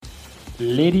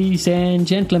Ladies and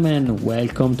gentlemen,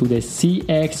 welcome to the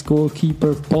CX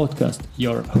Goalkeeper podcast.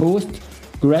 Your host,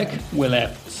 Greg, will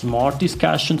have smart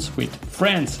discussions with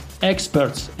friends,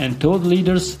 experts, and thought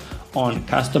leaders on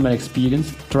customer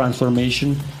experience,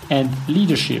 transformation, and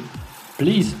leadership.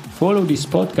 Please follow this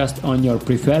podcast on your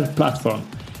preferred platform.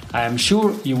 I am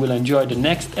sure you will enjoy the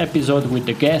next episode with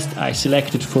the guest I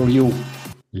selected for you.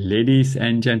 Ladies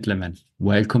and gentlemen,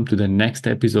 welcome to the next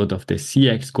episode of the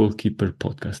CX Goalkeeper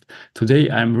podcast. Today,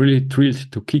 I'm really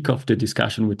thrilled to kick off the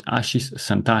discussion with Ashish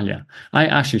Santhalia. Hi,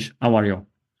 Ashish. How are you?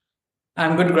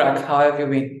 I'm good, Greg. How have you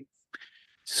been?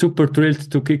 Super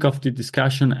thrilled to kick off the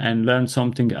discussion and learn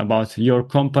something about your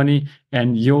company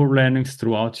and your learnings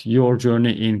throughout your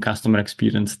journey in customer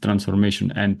experience,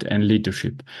 transformation, and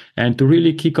leadership. And to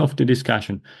really kick off the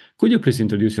discussion, could you please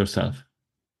introduce yourself?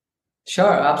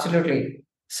 Sure, absolutely.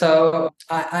 So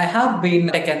I have been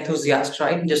a tech enthusiast,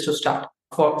 right? Just to start.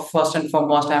 For first and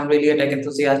foremost, I'm really a tech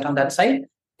enthusiast on that side.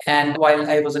 And while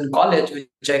I was in college,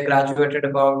 which I graduated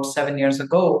about 7 years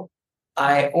ago,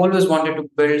 I always wanted to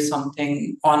build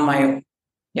something on my own,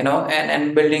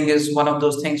 and building is one of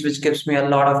those things which gives me a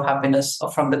lot of happiness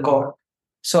from the core.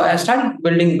 So I started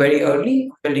building very early,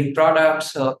 building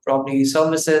products, probably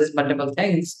services, multiple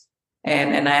things.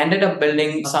 And I ended up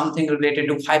building something related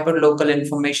to hyperlocal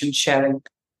information sharing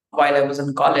while I was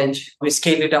in college. We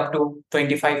scaled it up to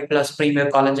 25 plus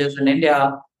premier colleges in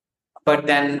India. But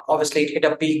then obviously it hit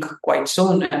a peak quite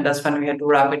soon. And that's when we had to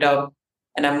wrap it up.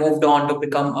 And I moved on to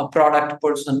become a product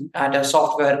person at a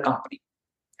software company.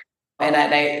 And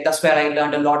that's where I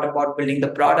learned a lot about building the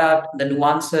product, the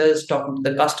nuances, talking to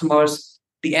the customers,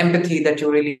 the empathy that you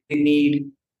really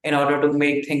need in order to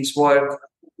make things work,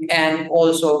 and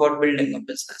also about building a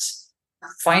business.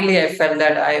 Finally, I felt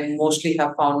that I mostly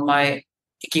have found my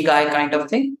ikigai kind of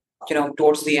thing,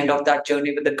 towards the end of that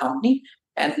journey with the company.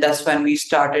 And that's when we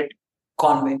started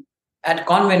Conwin. At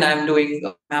Conwin, I'm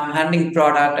handling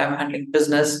product, I'm handling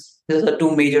business. These are the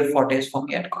two major fortes for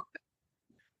me at Conwin.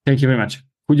 Thank you very much.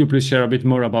 Could you please share a bit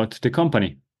more about the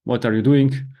company? What are you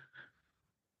doing?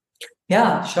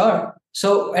 Yeah, sure.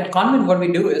 So at Convent, what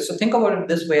we do is, so think about it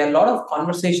this way, a lot of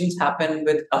conversations happen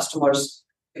with customers.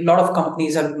 A lot of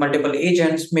companies have multiple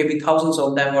agents, maybe thousands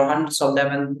of them or hundreds of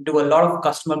them, and do a lot of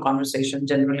customer conversation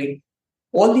generally.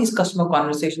 All these customer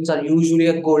conversations are usually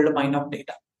a gold mine of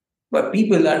data, but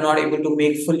people are not able to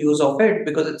make full use of it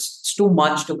because it's too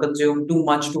much to consume, too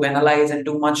much to analyze, and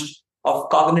too much of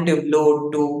cognitive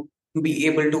load to be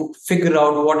able to figure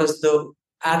out what is the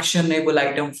actionable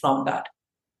item from that.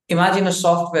 Imagine a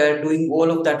software doing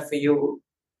all of that for you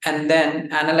and then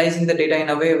analyzing the data in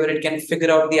a way where it can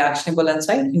figure out the actionable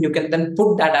insight, and you can then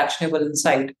put that actionable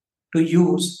insight to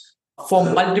use for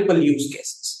multiple use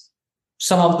cases.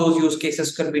 Some of those use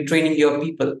cases could be training your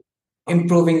people,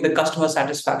 improving the customer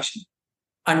satisfaction,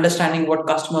 understanding what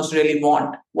customers really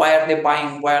want. Why are they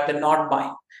buying? Why are they not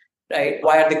buying? Right?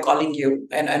 Why are they calling you?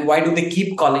 And why do they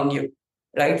keep calling you?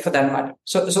 Right? For that matter.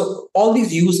 So all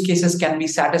these use cases can be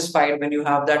satisfied when you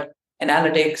have that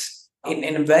analytics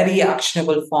in a very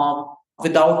actionable form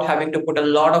without having to put a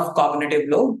lot of cognitive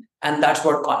load. And that's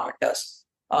what Convert does.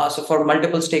 So for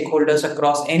multiple stakeholders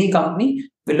across any company,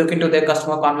 we look into their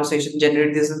customer conversation,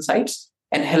 generate these insights,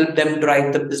 and help them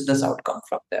drive the business outcome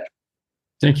from there.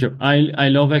 Thank you. I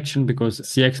love action because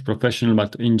CX professional,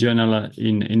 but in general,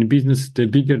 in business, the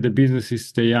bigger the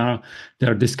businesses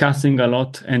they're discussing a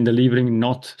lot and delivering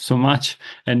not so much.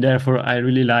 And therefore, I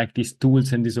really like these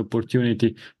tools and this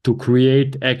opportunity to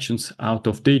create actions out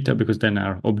of data because then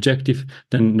are objective.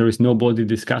 Then there is nobody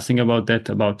discussing about that,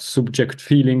 about subject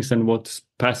feelings and what's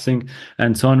passing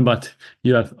and so on, but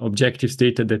you have objective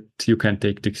data that you can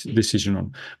take this decision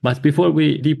on. But before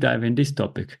we deep dive in this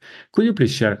topic, could you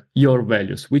please share your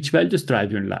values? Which values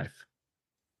drive you in life?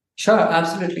 Sure,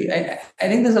 absolutely. I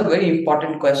think this is a very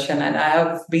important question, and I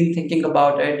have been thinking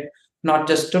about it not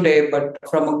just today, but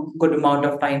from a good amount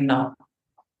of time now.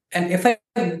 And if I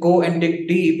go and dig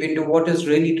deep into what is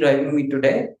really driving me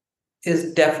today,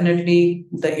 is definitely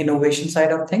the innovation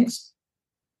side of things,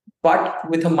 but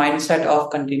with a mindset of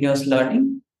continuous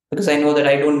learning, because I know that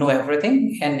I don't know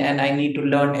everything and I need to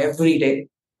learn every day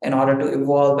in order to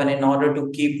evolve and in order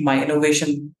to keep my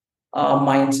innovation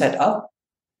mindset up.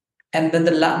 And then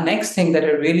the next thing that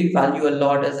I really value a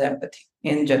lot is empathy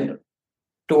in general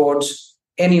towards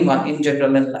anyone in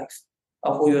general in life,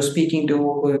 who you're speaking to,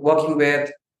 who you're working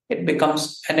with. It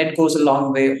becomes, and it goes a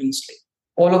long way, honestly.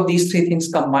 All of these three things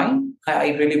combined, I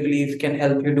really believe can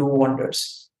help you do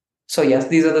wonders. So yes,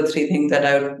 these are the three things that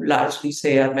I would largely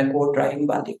say are my core driving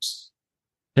values.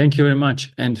 Thank you very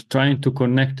much. And trying to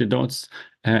connect the dots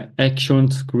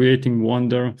actions, creating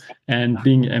wonder, and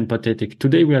being empathetic.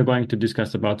 Today, we are going to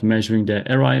discuss about measuring the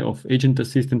ROI of agent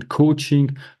assistant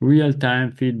coaching,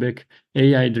 real-time feedback,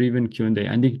 AI-driven Q&A.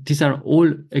 And these are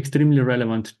all extremely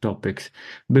relevant topics.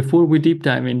 Before we deep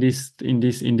dive in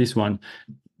this one,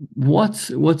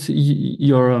 what's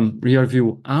your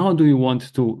view? How do you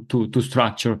want to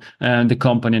structure the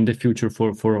company and the future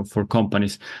for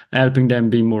companies, helping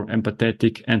them be more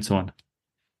empathetic and so on?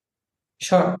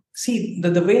 Sure. See,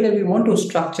 the way that we want to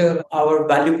structure our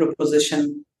value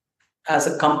proposition as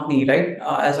a company, right?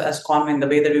 As Conmin, the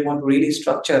way that we want to really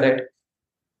structure it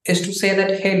is to say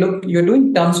that, hey, look, you're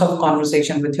doing tons of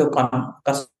conversation with your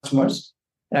customers,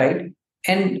 right?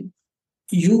 And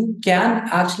you can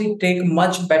actually take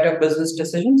much better business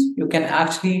decisions. You can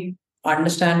actually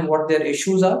understand what their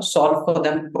issues are, solve for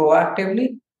them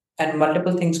proactively, and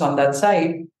multiple things on that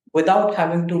side without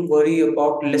having to worry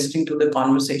about listening to the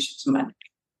conversations manually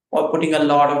or putting a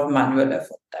lot of manual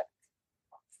effort there.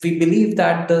 We believe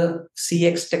that the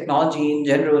CX technology in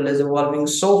general is evolving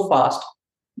so fast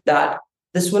that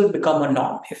this will become a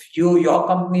norm. If your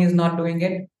company is not doing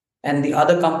it and the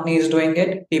other company is doing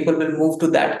it, people will move to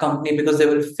that company because they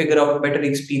will figure out a better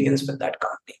experience with that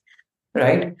company,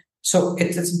 right? So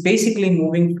it's basically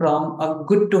moving from a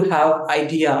good to have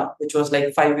idea, which was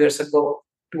like 5 years ago,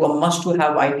 to a must to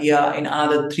have idea in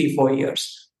another 3-4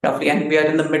 years, roughly. And we are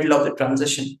in the middle of the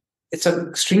transition. It's an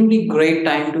extremely great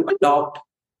time to adopt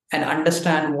and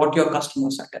understand what your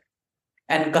customers are getting.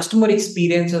 And customer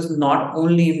experience is not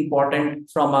only important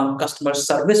from a customer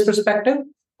service perspective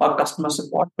or customer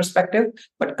support perspective,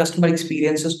 but customer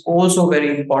experience is also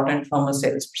very important from a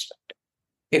sales perspective.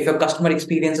 If your customer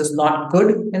experience is not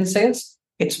good in sales,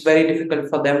 it's very difficult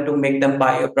for them to make them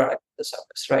buy your product or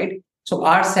service, right? So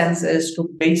our sense is to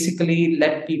basically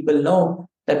let people know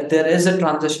that there is a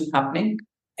transition happening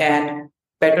and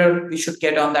better we should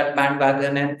get on that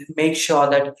bandwagon and make sure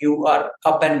that you are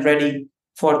up and ready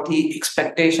for the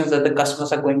expectations that the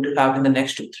customers are going to have in the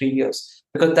next 2-3 years,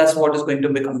 because that's what is going to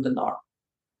become the norm.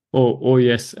 Oh,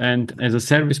 yes. And as a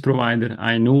service provider,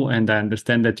 I know and I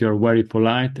understand that you're very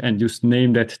polite and just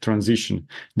name that transition.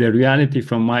 The reality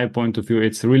from my point of view,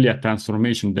 it's really a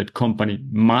transformation that company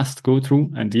must go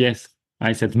through. And yes,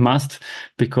 I said must,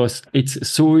 because it's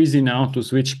so easy now to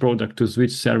switch product, to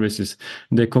switch services.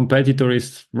 The competitor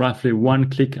is roughly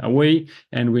one click away,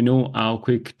 and we know how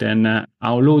quick then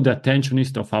how low the attention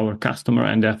is of our customer,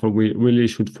 and therefore we really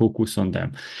should focus on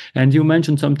them. And you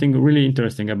mentioned something really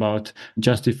interesting about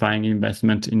justifying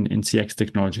investment in CX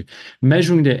technology,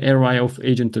 measuring the ROI of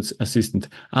agent assistant.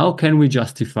 How can we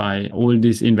justify all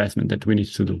this investment that we need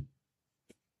to do?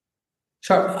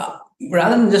 Sure.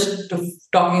 Rather than just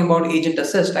talking about agent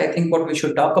assist, I think what we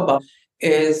should talk about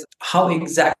is how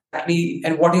exactly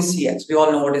and what is CX. We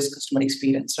all know what is customer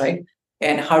experience, right?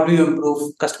 And how do you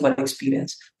improve customer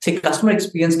experience? See, customer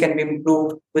experience can be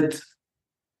improved with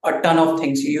a ton of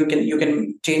things. You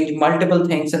can change multiple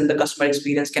things, and the customer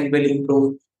experience can really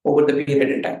improve over the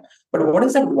period in time. But what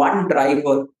is that one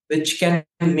driver which can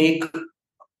make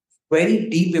very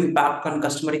deep impact on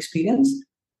customer experience?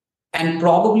 And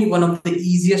probably one of the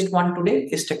easiest one today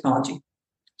is technology.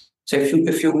 So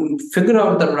if you figure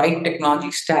out the right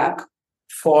technology stack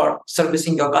for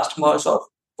servicing your customers or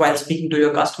while speaking to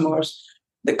your customers,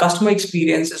 the customer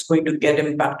experience is going to get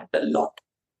impacted a lot.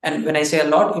 And when I say a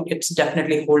lot, it's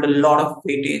definitely hold a lot of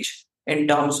weightage in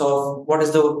terms of what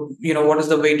is the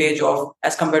weightage of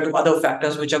as compared to other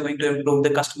factors which are going to improve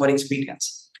the customer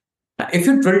experience. Now, if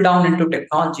you drill down into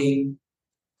technology,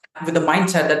 with the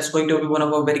mindset that's going to be one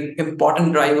of a very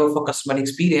important driver for customer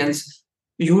experience,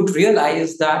 you would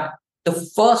realize that the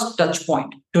first touch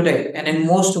point today, and in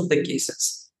most of the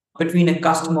cases, between a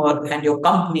customer and your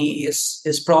company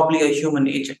is probably a human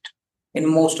agent in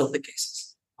most of the cases.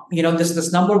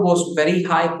 This number was very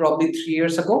high probably 3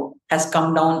 years ago, has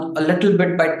come down a little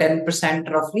bit by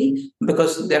 10% roughly,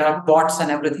 because there are bots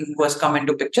and everything who has come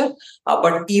into picture.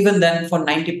 But even then, for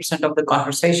 90% of the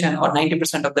conversation or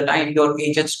 90% of the time, your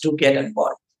agents do get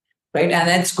involved, right? And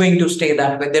it's going to stay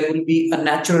that way. There will be a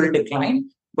natural decline,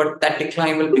 but that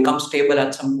decline will become stable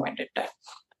at some point in time.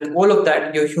 And all of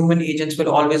that, your human agents are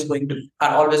always going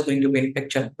to be in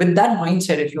picture. With that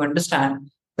mindset, if you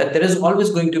understand that there is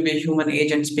always going to be a human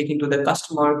agent speaking to the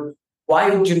customer, why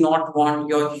would you not want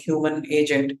your human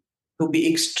agent to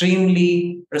be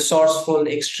extremely resourceful,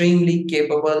 extremely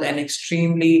capable, and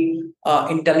extremely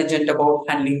intelligent about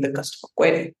handling the customer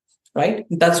query, right?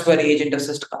 That's where agent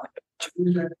assist comes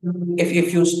into.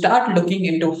 If you start looking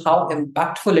into how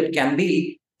impactful it can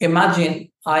be, imagine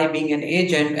I being an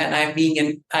agent and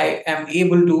I am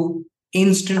able to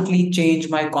instantly change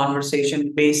my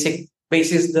conversation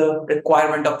basis the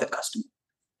requirement of the customer.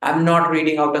 I'm not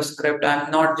reading out a script. I'm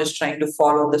not just trying to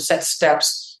follow the set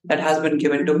steps that has been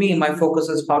given to me. My focus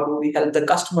is how do we help the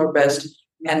customer best.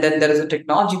 And then there is a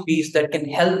technology piece that can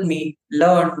help me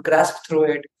learn, grasp through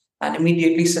it, and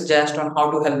immediately suggest on how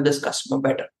to help this customer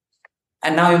better.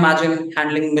 And now imagine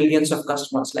handling millions of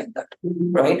customers like that,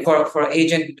 right? For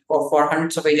agent or for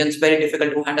hundreds of agents, very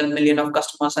difficult to handle million of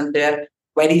customers and their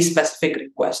very specific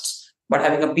requests. But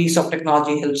having a piece of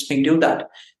technology helps me do that.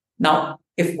 Now,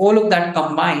 if all of that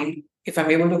combined, if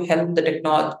I'm able to help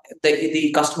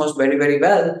the customers very, very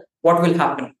well, what will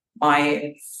happen?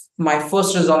 My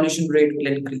first resolution rate will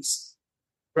increase,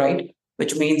 right?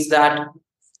 Which means that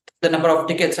the number of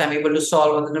tickets I'm able to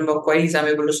solve or the number of queries I'm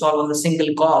able to solve on the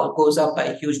single call goes up by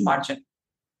a huge margin.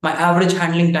 My average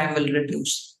handling time will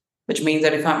reduce, which means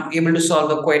that if I'm able to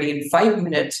solve a query in 5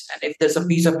 minutes, and if there's a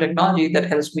piece of technology that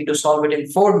helps me to solve it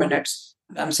in 4 minutes,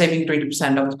 I'm saving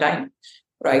 20% of the time,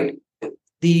 right?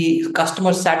 The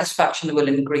customer satisfaction will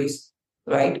increase,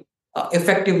 right?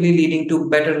 Effectively leading to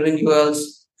better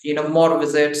renewals, more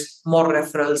visits, more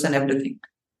referrals, and everything.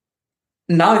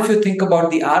 Now, if you think about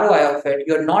the ROI of it,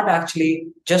 you're not actually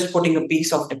just putting a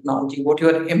piece of technology. What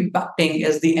you're impacting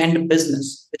is the end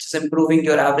business, which is improving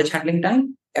your average handling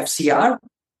time, FCR,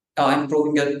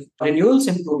 improving your renewals,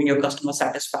 improving your customer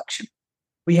satisfaction.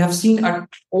 We have seen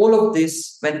all of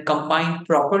this, when combined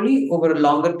properly over a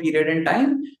longer period in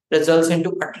time, results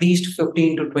into at least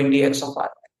 15 to 20x of ROI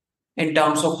in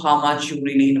terms of how much you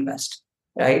really invest,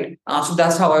 right? So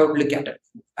that's how I would look at it.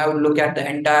 I would look at the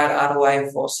entire ROI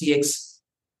for CX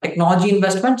technology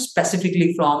investment,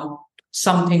 specifically from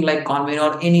something like Convene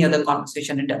or any other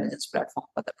conversation intelligence platform.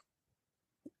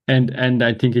 And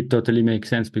I think it totally makes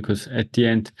sense, because at the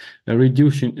end,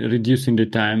 reducing the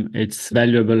time, it's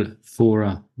valuable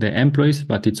for the employees,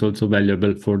 but it's also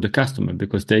valuable for the customer,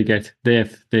 because they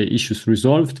have the issues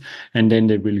resolved, and then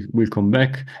they will come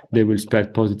back, they will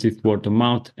spread positive word of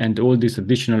mouth, and all these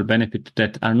additional benefits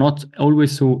that are not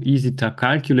always so easy to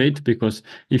calculate, because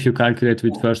if you calculate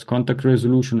with first contact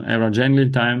resolution, average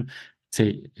handling time,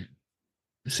 say,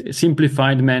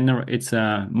 simplified manner, it's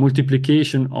a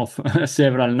multiplication of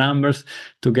several numbers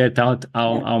to get out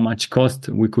how much cost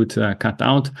we could cut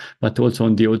out, but also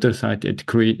on the other side, it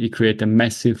create a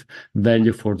massive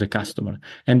value for the customer,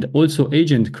 and also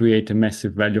agent create a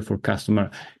massive value for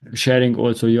customer, sharing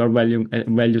also your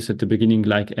values at the beginning,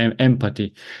 like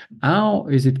empathy. How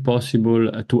is it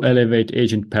possible to elevate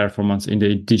agent performance in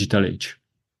the digital age?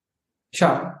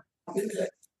 Sure.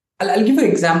 I'll give you an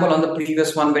example on the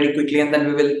previous one very quickly, and then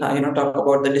we will talk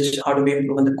about the digital, how do we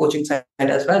improve on the coaching side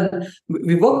as well.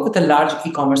 We work with a large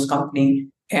e-commerce company,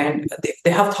 and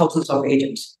they have thousands of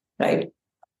agents, right?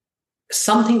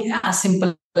 Something as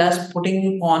simple as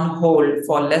putting on hold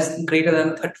for greater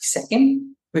than 30 seconds,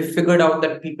 we figured out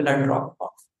that people are dropping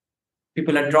off.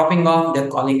 People are dropping off, they're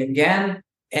calling again,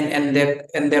 and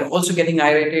they're also getting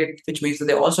irritated, which means that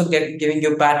they're also giving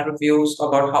you bad reviews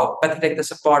about how pathetic the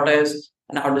support is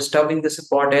and how disturbing the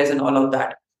support is and all of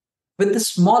that. With this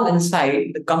small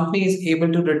insight, the company is able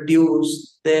to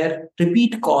reduce their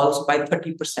repeat calls by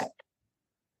 30%,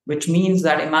 which means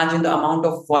that imagine the amount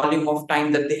of volume of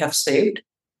time that they have saved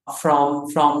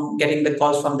from getting the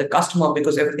calls from the customer,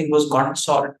 because everything was gotten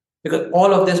solved. Because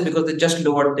all of this, because they just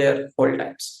lowered their hold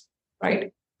times,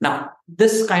 right? Now,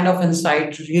 this kind of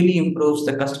insight really improves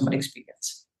the customer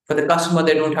experience. For the customer,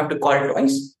 they don't have to call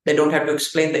twice. They don't have to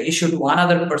explain the issue to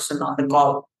another person on the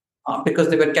call because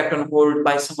they were kept on hold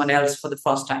by someone else for the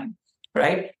first time,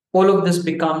 right? All of this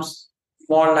becomes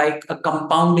more like a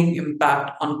compounding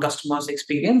impact on customers'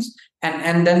 experience,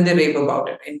 and then they rave about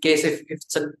it. In case if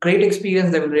it's a great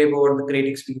experience, they will rave over the great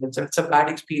experience. If it's a bad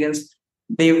experience,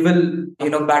 they will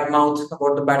badmouth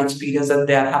about the bad experience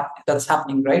that's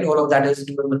happening, right? All of that is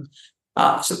doable.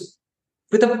 So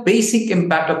with a basic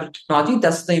impact of the technology,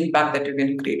 that's the impact that you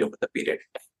can create over the period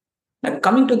of time. Now,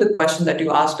 coming to the question that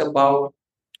you asked about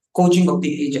coaching of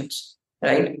the agents,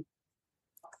 right?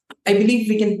 I believe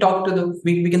we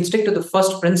can stick to the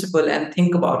first principle and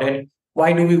think about it.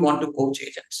 Why do we want to coach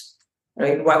agents,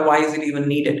 right? Why is it even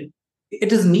needed?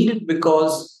 It is needed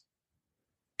because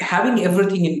having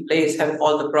everything in place, having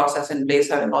all the process in place,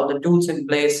 having all the tools in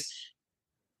place,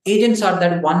 agents are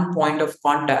that one point of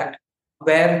contact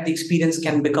where the experience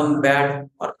can become bad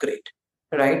or great,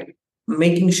 right?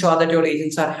 Making sure that your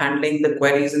agents are handling the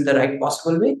queries in the right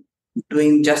possible way,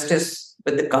 doing justice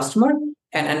with the customer,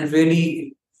 and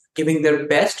really giving their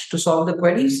best to solve the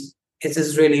queries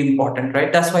is really important,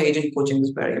 right? That's why agent coaching is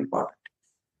very important.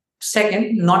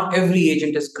 Second, not every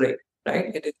agent is great.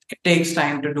 right? It takes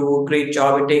time to do a great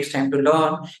job. It takes time to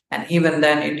learn. And even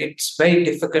then, it's very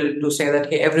difficult to say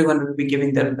that, hey, everyone will be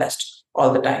giving their best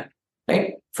all the time,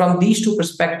 right? From these two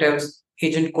perspectives,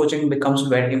 agent coaching becomes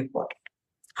very important.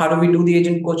 How do we do the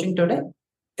agent coaching today?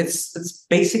 It's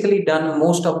basically done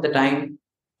most of the time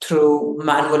through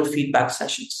manual feedback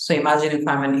sessions. So imagine if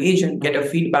I'm an agent, get a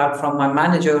feedback from my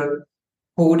manager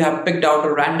who would have picked out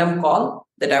a random call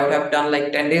that I would have done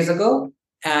like 10 days ago.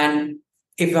 And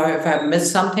if I have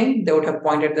missed something, they would have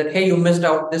pointed that, hey, you missed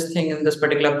out this thing in this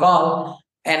particular call.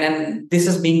 And then this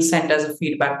is being sent as a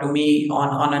feedback to me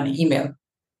on an email.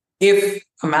 If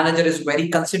a manager is very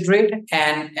considerate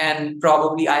and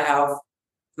probably I have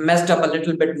messed up a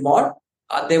little bit more,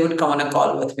 they would come on a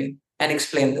call with me and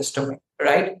explain this to me,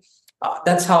 right?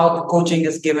 That's how the coaching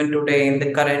is given today in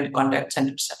the current contact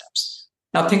center setups.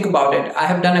 Now think about it. I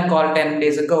have done a call 10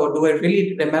 days ago. Do I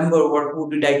really remember who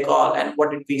did I call and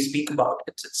what did we speak about?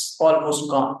 It's almost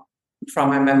gone from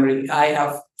my memory. I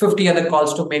have 50 other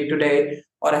calls to make today,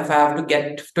 or if I have to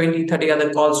get 20, 30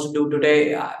 other calls to do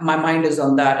today, my mind is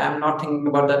on that. I'm not thinking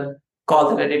about the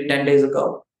call that I did 10 days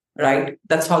ago, right?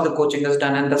 That's how the coaching is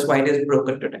done, and that's why it is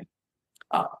broken today.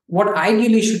 What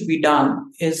ideally should be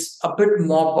done is a bit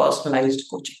more personalized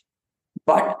coaching,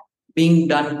 but being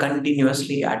done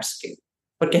continuously at scale.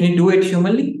 But can you do it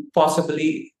humanly?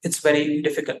 Possibly, it's very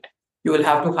difficult. You will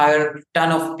have to hire a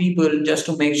ton of people just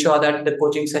to make sure that the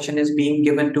coaching session is being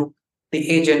given to the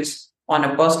agents on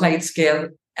a personalized scale,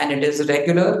 and it is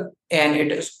regular, and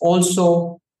it is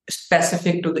also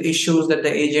specific to the issues that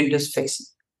the agent is facing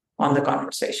on the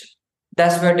conversation.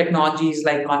 That's where technologies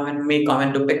like Convent may come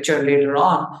into picture later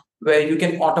on, where you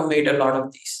can automate a lot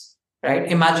of these, right?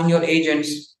 Imagine your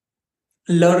agents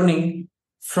learning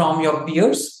from your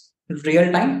peers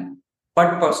real time,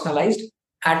 but personalized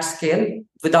at scale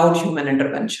without human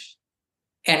intervention.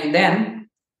 And then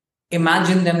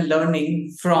imagine them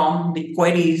learning from the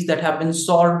queries that have been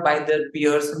solved by their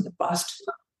peers in the past,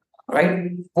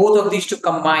 right? Both of these to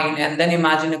combine, and then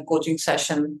imagine a coaching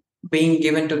session being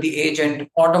given to the agent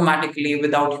automatically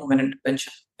without human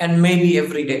intervention, and maybe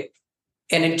every day.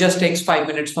 And it just takes 5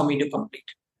 minutes for me to complete.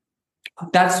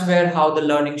 That's where how the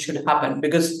learning should happen,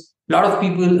 because a lot of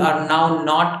people are now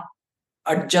not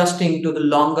adjusting to the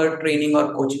longer training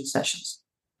or coaching sessions.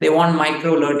 They want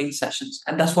micro learning sessions.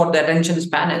 And that's what the attention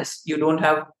span is. You don't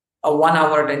have a 1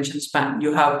 hour attention span.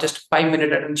 You have just 5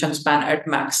 minute attention span at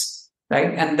max,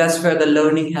 right? And that's where the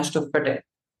learning has to fit in.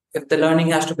 If the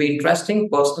learning has to be interesting,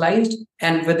 personalized,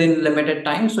 and within limited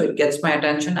time, so it gets my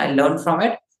attention, I learn from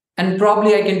it. And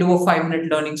probably I can do a 5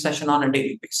 minute learning session on a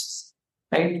daily basis,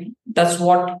 right? That's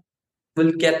what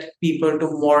will get people to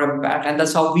more impact. And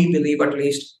that's how we believe, at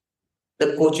least,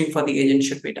 the coaching for the agent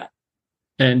should be done.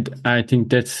 And I think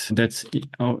that's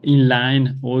in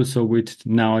line also with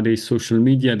nowadays social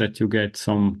media, that you get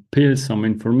some pills, some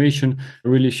information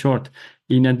really short.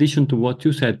 In addition to what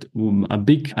you said, a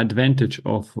big advantage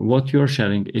of what you're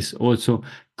sharing is also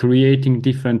creating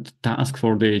different tasks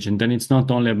for the agent. Then it's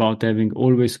not only about having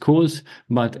always calls,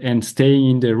 and staying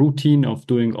in the routine of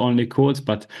doing only calls,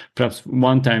 but perhaps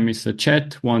one time is a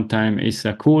chat, one time is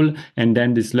a call, and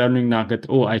then this learning nugget,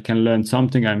 I can learn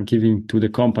something. I'm giving to the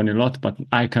company a lot, but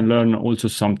I can learn also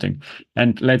something.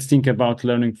 And let's think about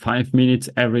learning 5 minutes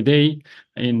every day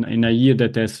in a year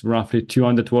that has roughly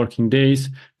 200 working days.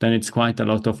 Then it's quite a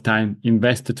lot of time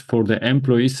invested for the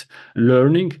employees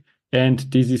learning. And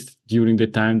this is during the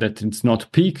time that it's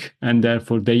not peak, and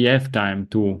therefore they have time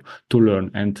to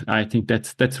learn. And I think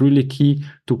that's really key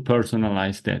to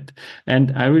personalize that.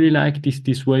 And I really like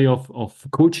this way of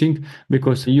coaching,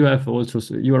 because you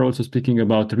are also speaking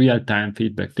about real-time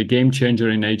feedback, the game changer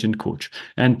in agent coach.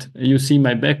 And you see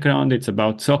my background, it's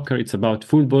about soccer, it's about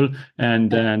football,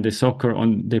 and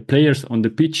the players on the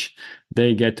pitch,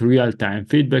 they get real-time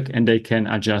feedback and they can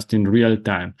adjust in real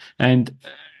time. And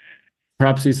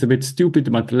perhaps it's a bit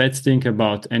stupid, but let's think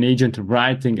about an agent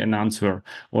writing an answer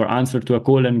or answer to a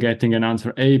call and getting an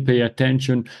answer. Hey, pay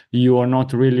attention. You are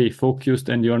not really focused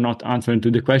and you're not answering to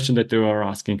the question that you are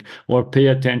asking. Or pay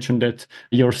attention that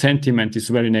your sentiment is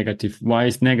very negative. Why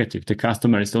is negative? The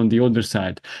customer is on the other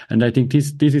side. And I think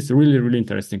this is really, really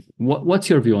interesting. What's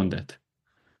your view on that?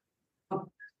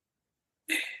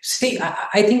 See,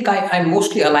 I think I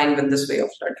mostly align with this way of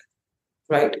learning,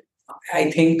 right?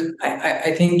 I think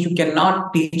you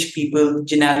cannot teach people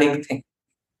generic thing.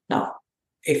 Now,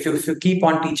 if you keep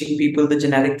on teaching people the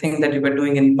generic thing that you were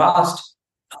doing in past,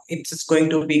 it's going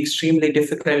to be extremely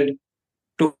difficult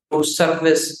to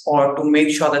service or to make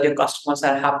sure that your customers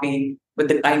are happy with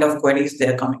the kind of queries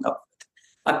they're coming up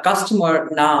with. A customer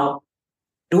now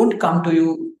don't come to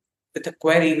you with a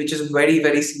query which is very,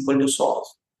 very simple to solve.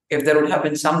 if there would have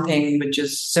been something which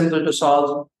is simple to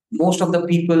solve, most of the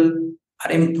people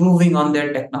are improving on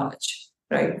their technology,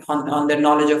 right? On their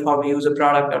knowledge of how to use a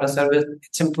product or a service.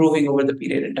 It's improving over the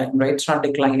period of time, right? It's not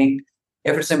declining.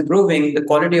 If it's improving, the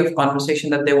quality of conversation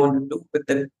that they want to do with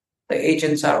the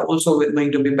agents are also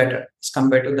going to be better as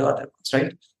compared to the other ones,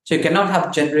 right? So you cannot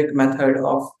have generic method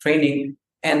of training,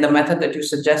 and the method that you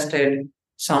suggested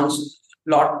sounds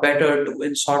a lot better to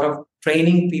in sort of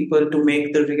training people to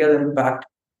make the real impact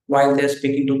while they're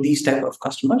speaking to these type of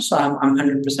customers. So I'm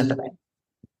 100% aligned.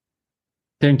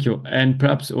 Thank you. And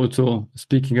perhaps also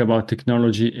speaking about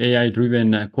technology,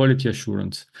 AI-driven quality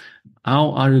assurance.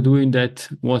 How are you doing that?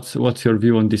 What's your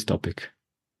view on this topic?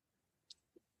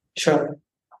 Sure.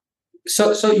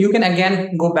 So you can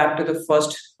again go back to the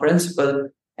first principle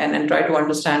and try to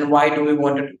understand why do we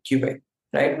want to do QA,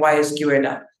 right? Why is QA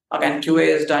done? Again, QA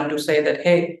is done to say that,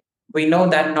 hey, we know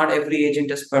that not every agent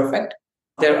is perfect.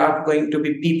 There are going to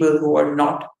be people who are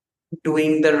not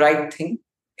doing the right thing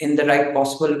in the right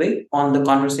possible way on the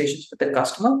conversations with the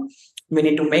customer. We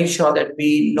need to make sure that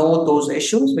we know those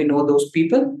issues, we know those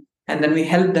people, and then we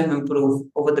help them improve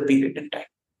over the period in time,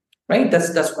 right?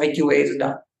 That's why QA is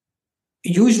done.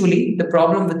 Usually, the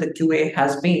problem with the QA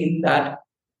has been that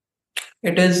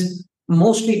it is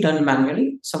mostly done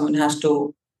manually. Someone has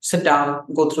to sit down,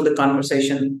 go through the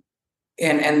conversation,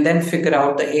 and then figure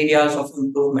out the areas of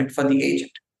improvement for the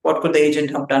agent. What could the agent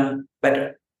have done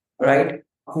better, right?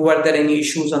 Were there any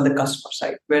issues on the customer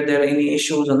side? Were there any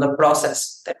issues on the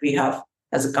process that we have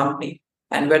as a company?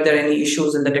 And were there any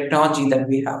issues in the technology that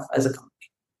we have as a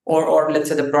company? Or let's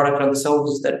say the product or the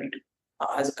services that we do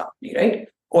as a company, right?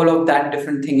 All of that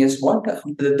different thing is what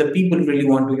the people really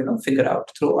want to figure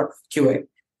out through QA.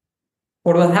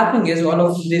 What was happening is all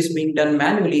of this being done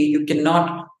manually, you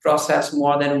cannot process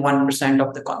more than 1%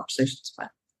 of the conversation span.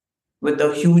 With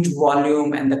the huge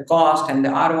volume and the cost and the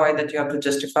ROI that you have to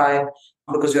justify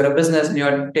because you're a business and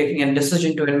you're taking a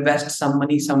decision to invest some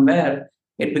money somewhere,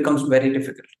 it becomes very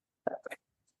difficult that way,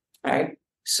 right?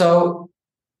 So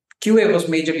QA was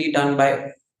majorly done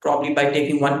probably by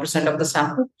taking 1% of the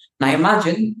sample. Now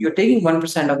imagine you're taking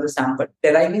 1% of the sample,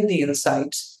 deriving the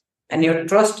insights, and you're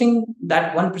trusting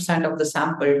that 1% of the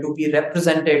sample to be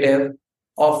representative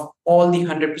of all the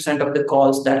 100% of the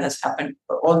calls that has happened,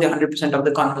 or all the 100% of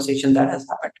the conversation that has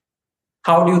happened.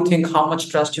 How do you think how much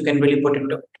trust you can really put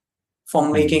into it for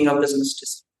making a business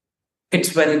decision? It's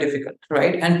very difficult,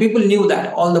 right? And people knew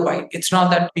that all the while. It's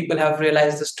not that people have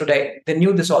realized this today. They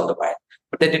knew this all the while,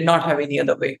 but they did not have any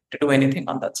other way to do anything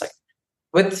on that side.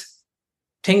 With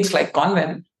things like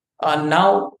Conven,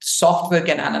 now software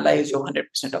can analyze your 100%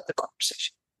 of the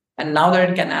conversation. And now that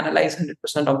it can analyze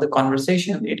 100% of the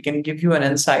conversation, it can give you an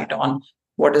insight on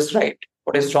what is right,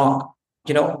 what is wrong.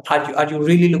 Are you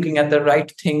really looking at the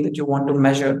right thing that you want to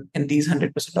measure in these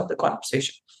 100% of the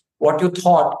conversation? What you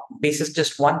thought, basis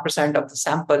just 1% of the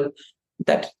sample,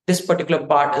 that this particular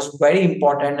part is very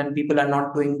important and people are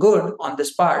not doing good on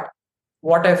this part.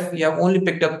 What if you have only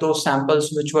picked up those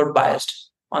samples which were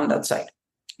biased on that side,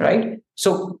 right?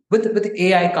 So with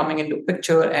AI coming into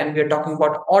picture and we're talking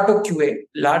about auto QA,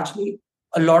 largely,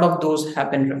 a lot of those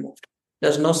have been removed.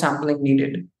 There's no sampling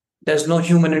needed. There's no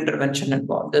human intervention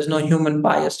involved. There's no human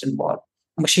bias involved.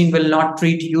 Machine will not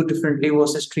treat you differently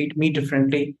versus treat me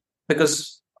differently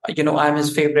because, I'm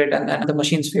his favorite and the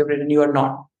machine's favorite and you are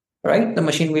not, right? The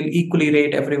machine will equally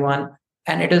rate everyone.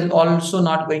 And it is also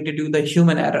not going to do the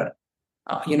human error,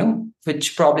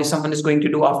 which probably someone is going to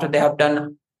do after they have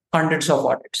done hundreds of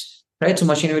audits, right? So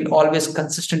machine will always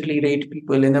consistently rate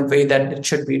people in a way that it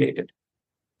should be rated.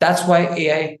 That's why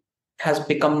AI has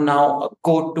become now a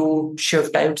go-to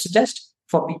shift, I would suggest,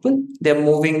 for people. They're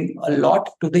moving a lot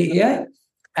to the AI.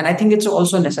 And I think it's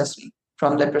also necessary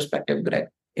from that perspective, Greg.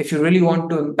 If you really want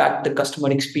to impact the customer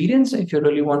experience, if you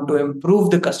really want to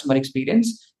improve the customer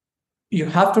experience, you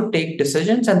have to take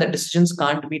decisions, and the decisions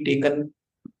can't be taken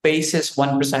basis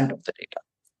 1% of the data.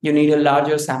 You need a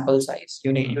larger sample size.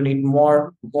 You need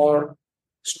more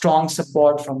strong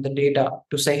support from the data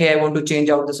to say, hey, I want to change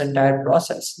out this entire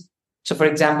process. So for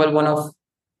example,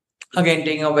 again,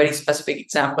 taking a very specific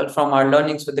example from our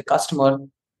learnings with the customer,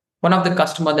 one of the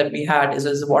customer that we had is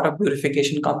a water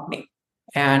purification company.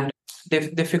 And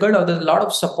they figured out there's a lot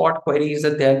of support queries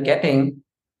that they're getting.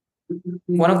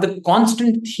 One of the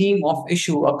constant theme of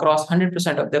issue across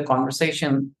 100% of their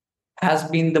conversation has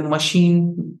been the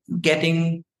machine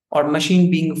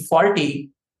being faulty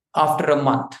after a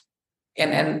month.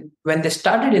 And when they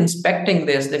started inspecting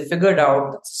this, they figured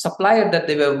out that the supplier that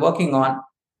they were working on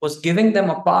was giving them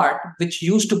a part which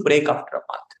used to break after a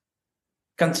month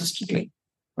consistently,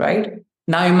 right?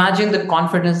 Now imagine the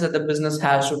confidence that the business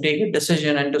has to take a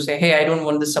decision and to say, hey, I don't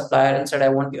want this supplier, instead I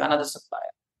want another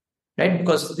supplier, right?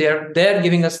 Because they're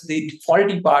giving us the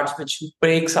faulty parts which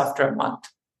breaks after a month,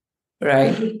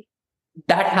 right?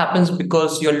 That happens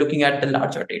because you're looking at the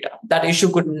larger data. That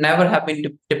issue could never have been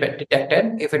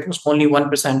detected if it was only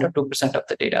 1% or 2% of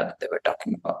the data that they were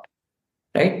talking about,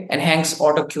 right? And hence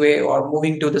auto QA or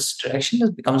moving to this direction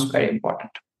becomes very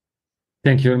important.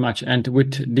 Thank you very much. And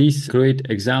with this great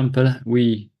example,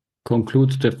 we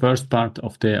conclude the first part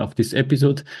of this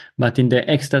episode. But in the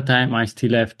extra time, I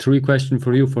still have 3 questions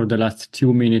for you for the last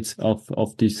 2 minutes of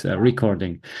this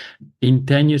recording. In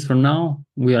 10 years from now,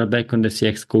 we are back on the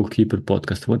CX Goalkeeper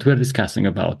podcast. What we're discussing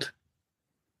about?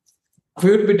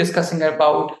 We would be discussing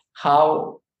about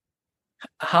how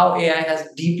AI has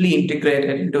deeply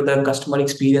integrated into the customer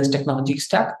experience technology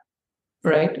stack.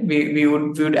 Right, we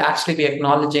would actually be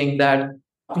acknowledging that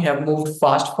we have moved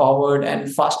fast forward and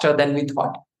faster than we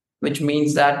thought, which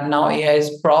means that now AI is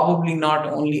probably not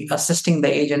only assisting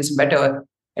the agents better,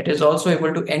 it is also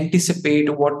able to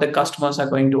anticipate what the customers are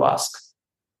going to ask,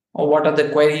 or what are the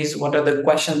queries, what are the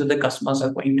questions that the customers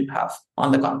are going to have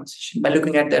on the conversation. By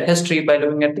looking at their history, by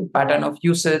looking at the pattern of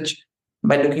usage,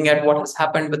 by looking at what has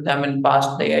happened with them in the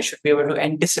past, the AI should be able to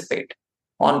anticipate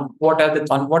on what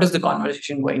is the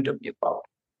conversation going to be about,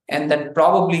 and then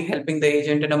probably helping the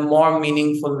agent in a more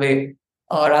meaningful way,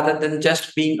 rather than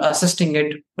just assisting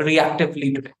it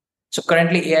reactively today. So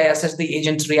currently AI assists the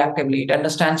agents reactively. It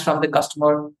understands from the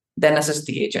customer, then assists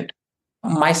the agent.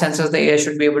 My sense is the AI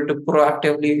should be able to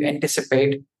proactively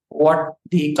anticipate what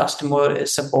the customer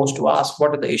is supposed to ask,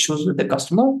 what are the issues with the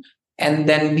customer, and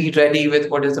then be ready with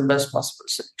what is the best possible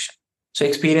solution. So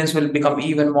experience will become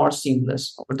even more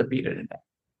seamless over the period of time.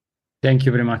 Thank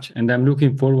you very much. And I'm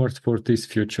looking forward for this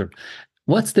future.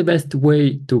 What's the best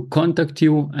way to contact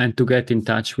you and to get in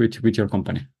touch with your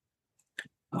company?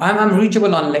 I'm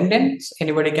reachable on LinkedIn. So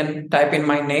anybody can type in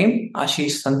my name,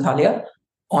 Ashish Santhalia,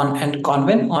 and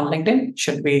Convin on LinkedIn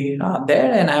should be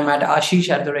there. And I'm at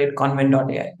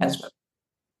ashish@convin.ai as well.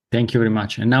 Thank you very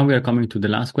much. And now we are coming to the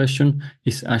last question.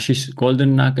 Is Ashish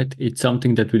golden nugget? It's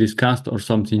something that we discussed or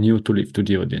something new to leave to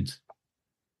the audience?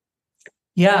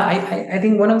 Yeah, I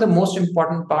think one of the most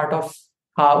important part of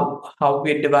how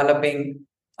we're developing,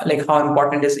 like how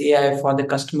important is AI for the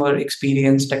customer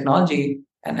experience technology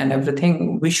and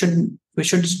everything, we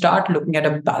should start looking at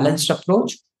a balanced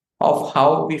approach of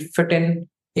how we fit in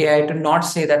AI to not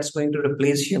say that's going to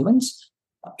replace humans.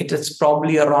 It is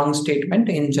probably a wrong statement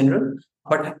in general,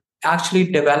 but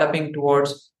actually developing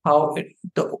towards how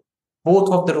both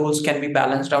of the roles can be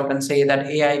balanced out and say that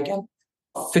AI can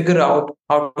figure out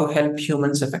how to help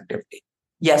humans effectively.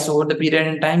 Yes, over the period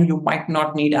in time, you might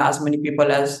not need as many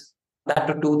people as that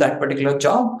to do that particular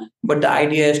job, but the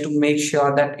idea is to make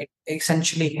sure that it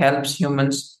essentially helps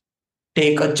humans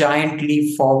take a giant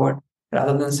leap forward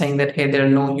rather than saying that, hey, there are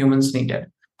no humans needed.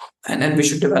 And then we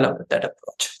should develop that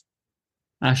approach.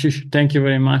 Ashish, thank you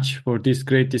very much for this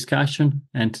great discussion.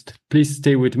 And please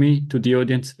stay with me to the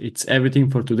audience. It's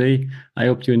everything for today. I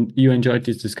hope you enjoyed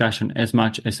this discussion as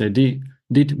much as I did.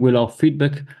 We love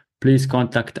feedback. Please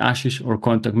contact Ashish or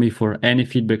contact me for any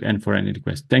feedback and for any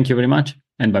request. Thank you very much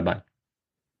and bye-bye.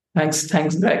 Thanks,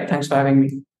 Greg. Thanks for having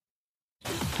me.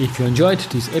 If you enjoyed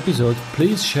this episode,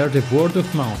 please share the word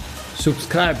of mouth.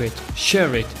 Subscribe it,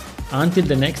 share it. Until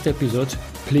the next episode,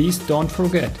 please don't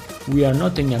forget, we are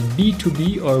not in a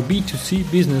B2B or B2C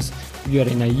business, we are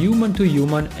in a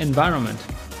human-to-human environment.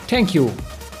 Thank you!